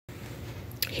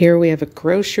Here we have a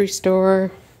grocery store,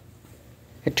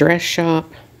 a dress shop,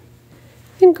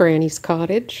 and Granny's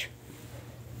cottage.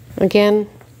 Again,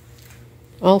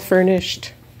 all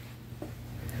furnished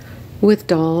with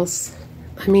dolls.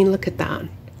 I mean, look at that.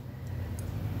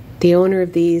 The owner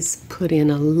of these put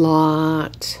in a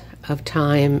lot of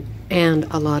time and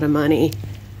a lot of money.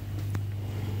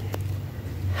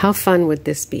 How fun would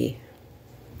this be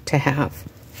to have?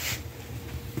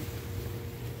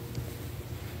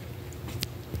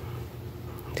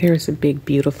 There's a big,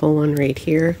 beautiful one right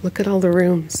here. Look at all the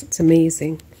rooms. It's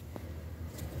amazing.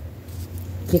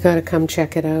 You got to come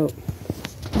check it out.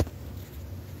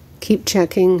 Keep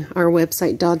checking our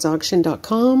website,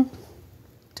 doddsauction.com,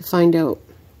 to find out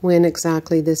when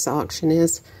exactly this auction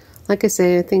is. Like I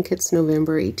say, I think it's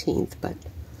November 18th, but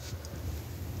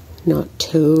not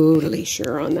totally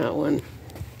sure on that one.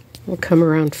 We'll come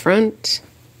around front.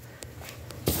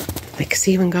 Like, it's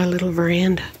even got a little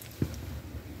veranda.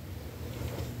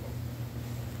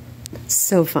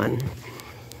 So fun.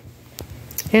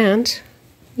 And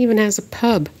even has a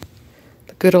pub.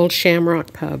 The good old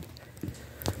Shamrock pub.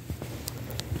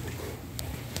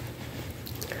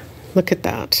 Look at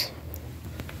that.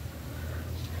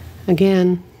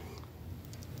 Again,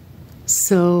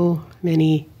 so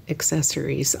many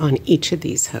accessories on each of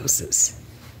these houses.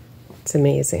 It's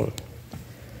amazing.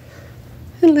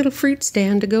 And a little fruit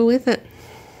stand to go with it.